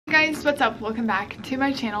guys, what's up? Welcome back to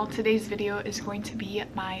my channel. Today's video is going to be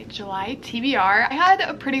my July TBR. I had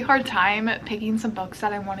a pretty hard time picking some books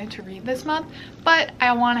that I wanted to read this month, but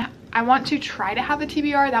I want to try to have a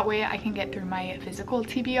TBR, that way I can get through my physical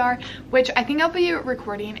TBR, which I think I'll be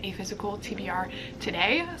recording a physical TBR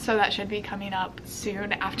today, so that should be coming up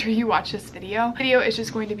soon after you watch this video. The video is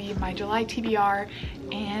just going to be my July TBR,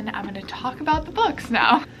 and I'm going to talk about the books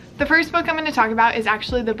now. The first book I'm going to talk about is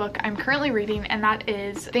actually the book I'm currently reading, and that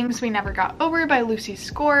is Things We Never Got Over by Lucy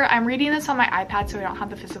Score. I'm reading this on my iPad, so I don't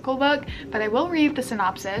have the physical book, but I will read the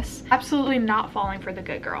synopsis. Absolutely not falling for the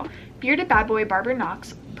good girl. Bearded bad boy Barbara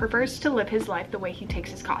Knox prefers to live his life the way he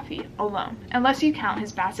takes his coffee, alone, unless you count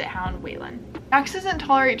his basset hound Waylon. Knox doesn't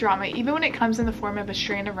tolerate drama even when it comes in the form of a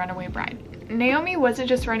stranded runaway bride. Naomi wasn't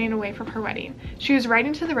just running away from her wedding. She was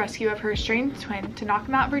riding to the rescue of her estranged twin to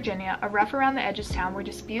Knockemout, Virginia, a rough around the edges town where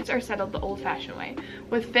disputes are settled the old-fashioned way,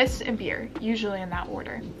 with fists and beer, usually in that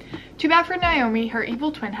order. Too bad for Naomi, her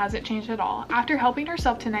evil twin hasn't changed at all. After helping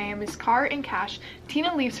herself to Naomi's car and cash,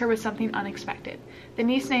 Tina leaves her with something unexpected. The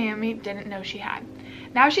niece Naomi didn't know she had.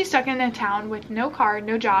 Now she's stuck in a town with no car,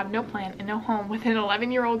 no job, no plan, and no home with an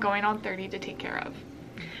 11-year-old going on 30 to take care of.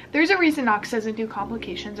 There's a reason Knox doesn't do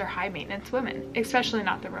complications or high-maintenance women, especially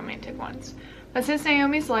not the romantic ones. But since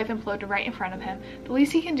Naomi's life imploded right in front of him, the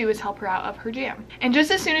least he can do is help her out of her jam. And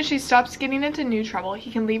just as soon as she stops getting into new trouble,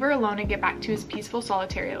 he can leave her alone and get back to his peaceful,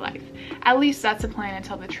 solitary life. At least that's the plan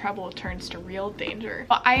until the trouble turns to real danger.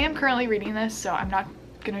 Well, I am currently reading this, so I'm not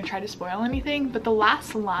gonna try to spoil anything, but the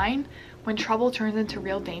last line, when trouble turns into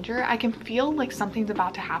real danger, I can feel like something's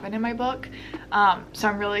about to happen in my book, so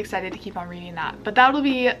I'm really excited to keep on reading that. But that'll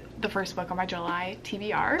be the first book on my July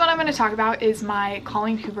TBR. What I'm going to talk about is my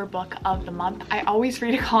Colleen Hoover book of the month. I always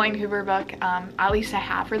read a Colleen Hoover book, at least I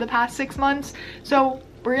have for the past 6 months, so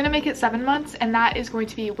we're gonna make it 7 months, and that is going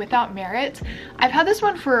to be Without Merit. I've had this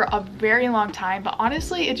one for a very long time, but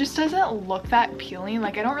honestly it just doesn't look that appealing.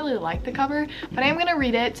 Like, I don't really like the cover, but I am gonna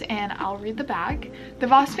read it and I'll read the back. The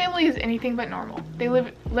Voss family is anything but normal. They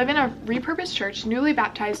live in a repurposed church, newly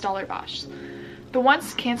baptized Dollar Voss. The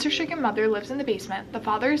once cancer-stricken mother lives in the basement. The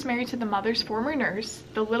father is married to the mother's former nurse.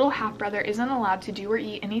 The little half-brother isn't allowed to do or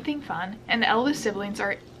eat anything fun, and the eldest siblings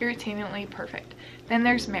are irritatingly perfect. Then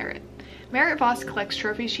there's Merit. Merit Voss collects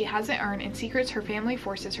trophies she hasn't earned and secrets her family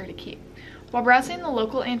forces her to keep. While browsing the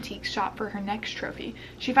local antique shop for her next trophy,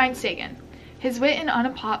 she finds Sagan. His wit and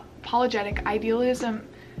unapologetic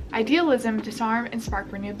idealism disarm and spark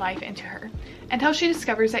renewed life into her, until she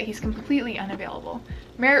discovers that he's completely unavailable.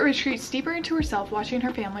 Merit retreats deeper into herself, watching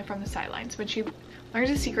her family from the sidelines, when she learns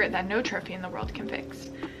a secret that no trophy in the world can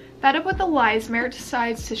fix. Fed up with the lies, Merit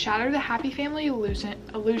decides to shatter the happy family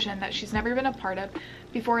illusion that she's never been a part of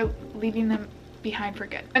before leaving them behind for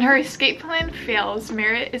good. When her escape plan fails,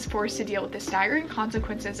 Merit is forced to deal with the staggering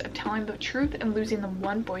consequences of telling the truth and losing the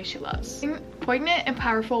one boy she loves. Poignant and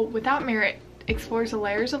powerful, Without Merit explores the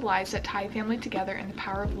layers of lies that tie family together and the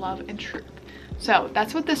power of love and truth. So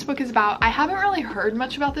that's what this book is about. I haven't really heard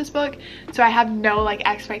much about this book, so I have no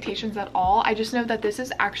expectations at all. I just know that this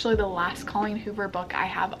is actually the last Colleen Hoover book I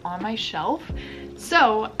have on my shelf.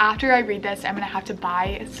 So after I read this, I'm gonna have to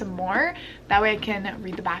buy some more. That way I can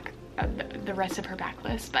read the rest of her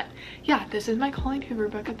backlist. But yeah, this is my Colleen Hoover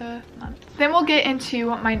book of the month. Then we'll get into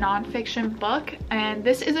my nonfiction book, and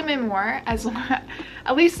this is a memoir.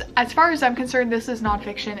 At least as far as I'm concerned, this is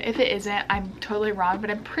nonfiction. If it isn't, I'm totally wrong, but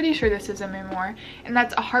I'm pretty sure this is a memoir, and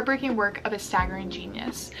that's A Heartbreaking Work of a Staggering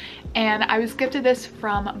Genius. And I was gifted this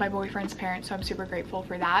from my boyfriend's parents, so I'm super grateful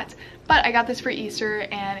for that. But I got this for Easter,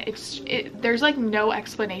 and there's no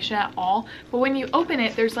explanation at all, but when you open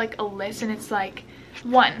it, there's a list, and it's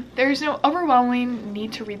 1. There is no overwhelming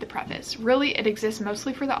need to read the preface. Really, it exists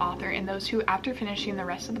mostly for the author and those who, after finishing the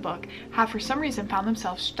rest of the book, have for some reason found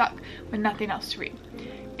themselves stuck with nothing else to read.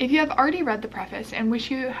 If you have already read the preface and wish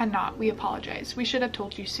you had not, we apologize. We should have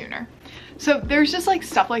told you sooner. So there's just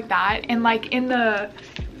stuff like that, and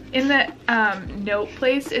in the note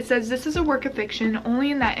place, it says this is a work of fiction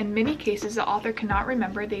only in that in many cases the author cannot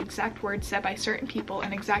remember the exact words said by certain people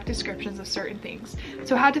and exact descriptions of certain things,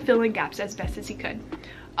 so had to fill in gaps as best as he could.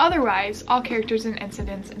 Otherwise, all characters and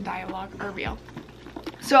incidents and dialogue are real.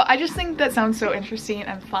 So I just think that sounds so interesting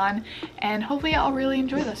and fun, and hopefully I'll really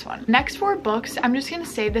enjoy this one. Next 4 books, I'm just gonna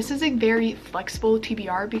say this is a very flexible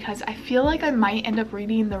TBR because I feel like I might end up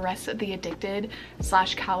reading the rest of the Addicted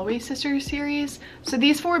 / Calloway Sisters series. So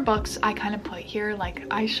these 4 books I kind of put here,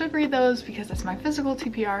 I should read those because it's my physical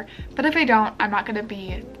TBR, but if I don't, I'm not gonna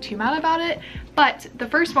be too mad about it. But the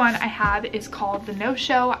first one I have is called The No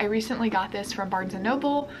Show. I recently got this from Barnes &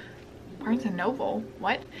 Noble. Barnes & Noble.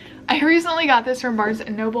 What? I recently got this from Barnes &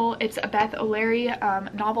 Noble. It's a Beth O'Leary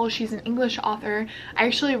novel. She's an English author. I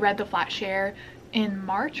actually read The Flat Share in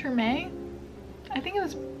March or May. I think it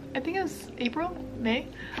was April, May.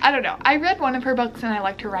 I don't know. I read one of her books and I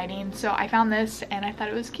liked her writing, so I found this and I thought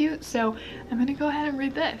it was cute, so I'm gonna go ahead and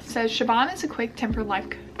read this. It says, Siobhan is a quick-tempered life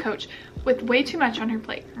coach with way too much on her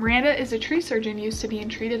plate. Miranda is a tree surgeon used to being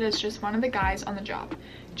treated as just one of the guys on the job.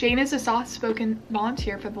 Jane is a soft-spoken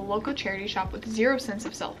volunteer for the local charity shop with zero sense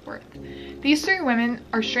of self-worth. These three women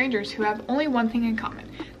are strangers who have only one thing in common.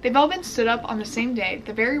 They've all been stood up on the same day,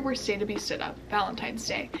 the very worst day to be stood up, Valentine's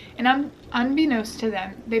Day. And unbeknownst to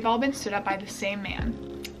them, they've all been stood up by the same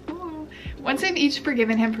man. Ooh. Once they've each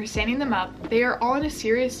forgiven him for standing them up, they are all in a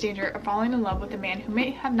serious danger of falling in love with a man who may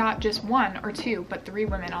have not just one or two, but three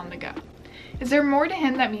women on the go. Is there more to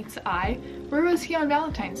him that meets the eye? Where was he on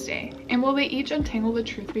Valentine's Day? And will they each untangle the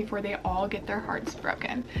truth before they all get their hearts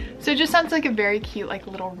broken? So it just sounds like a very cute, like,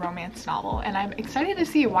 little romance novel, and I'm excited to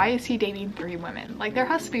see why is he dating three women? Like, there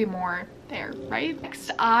has to be more there, right?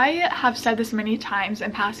 Next, I have said this many times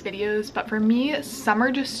in past videos, but for me, summer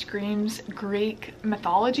just screams Greek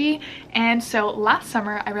mythology. And so last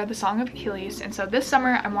summer I read the Song of Achilles, and so this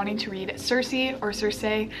summer I'm wanting to read Circe or Circe.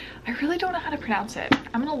 I really don't know how to pronounce it.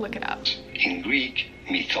 I'm gonna look it up. In Greek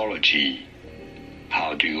mythology,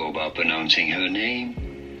 how do you go about pronouncing her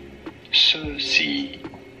name? Circe,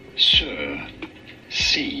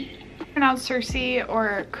 Pronounced Circe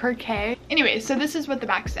or Kirke. Anyway, so this is what the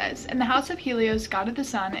back says. In the house of Helios, god of the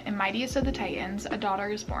sun and mightiest of the Titans, a daughter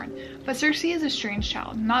is born. But Circe is a strange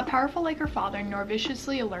child, not powerful like her father, nor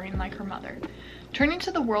viciously alluring like her mother. Turning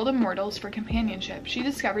to the world of mortals for companionship, she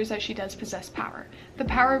discovers that she does possess power, the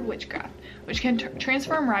power of witchcraft, which can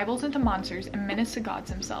transform rivals into monsters and menace the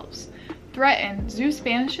gods themselves. Threatened, Zeus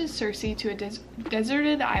banishes Circe to a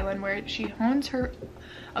deserted island where she hones her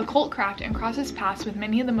occult craft and crosses paths with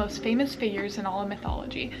many of the most famous figures in all of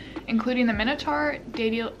mythology, including the Minotaur,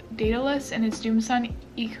 Daedalus and his doomed son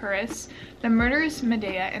Icarus, the murderous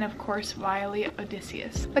Medea, and of course wily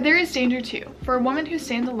Odysseus. But there is danger too, for a woman who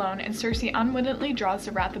stands alone, and Circe unwittingly draws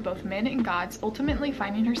the wrath of both men and gods, ultimately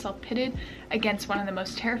finding herself pitted against one of the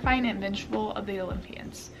most terrifying and vengeful of the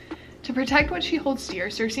Olympians. To protect what she holds dear,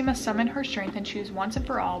 Circe must summon her strength and choose once and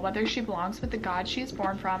for all whether she belongs with the god she is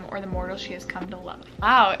born from or the mortal she has come to love.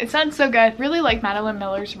 Wow, it sounds so good. Really like Madeline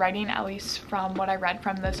Miller's writing, at least from what I read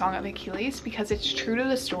from the Song of Achilles, because it's true to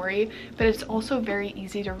the story, but it's also very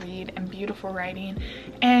easy to read and beautiful writing,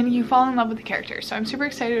 and you fall in love with the character. So I'm super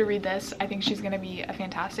excited to read this. I think she's gonna be a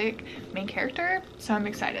fantastic main character, so I'm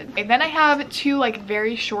excited. Okay, then I have two like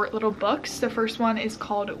very short little books. The first one is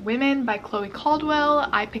called Women by Chloe Caldwell.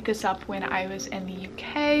 I picked this up when I was in the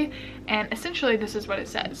UK, and essentially this is what it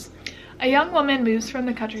says. A young woman moves from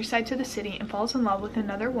the countryside to the city and falls in love with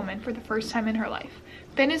another woman for the first time in her life.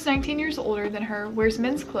 Ben is 19 years older than her, wears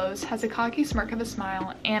men's clothes, has a cocky smirk of a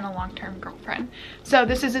smile, and a long-term girlfriend. So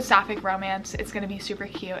this is a sapphic romance. It's going to be super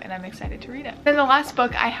cute, and I'm excited to read it. Then the last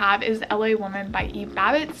book I have is LA Woman by Eve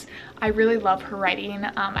Babbitt. I really love her writing.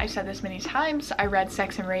 I've said this many times. I read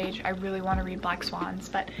Sex and Rage. I really want to read Black Swans,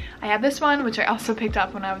 but I have this one, which I also picked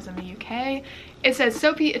up when I was in the UK. It says,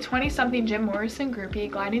 Sophie, a 20-something Jim Morrison groupie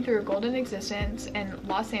gliding through a golden existence in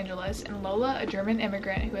Los Angeles, and Lola, a German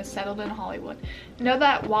immigrant who has settled in Hollywood, know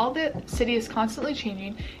that while the city is constantly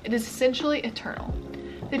changing, it is essentially eternal.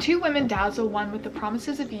 The two women dazzle, one with the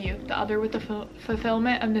promises of youth, the other with the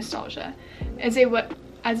fulfillment of nostalgia, as they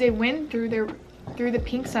wind through the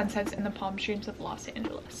pink sunsets in the palm trees of Los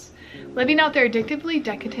Angeles. Living out their addictively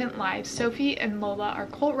decadent lives, Sophie and Lola are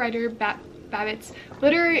cult writer Babbitt's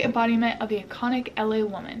literary embodiment of the iconic LA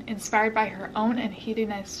woman, inspired by her own and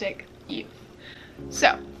hedonistic youth.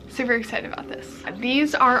 So, super excited about this.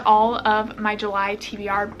 These are all of my July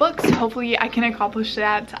TBR books. Hopefully I can accomplish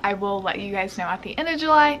that. I will let you guys know at the end of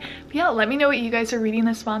July. But yeah, let me know what you guys are reading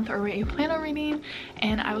this month or what you plan on reading,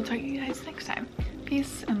 and I will talk to you guys next time.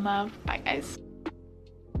 Peace and love. Bye guys.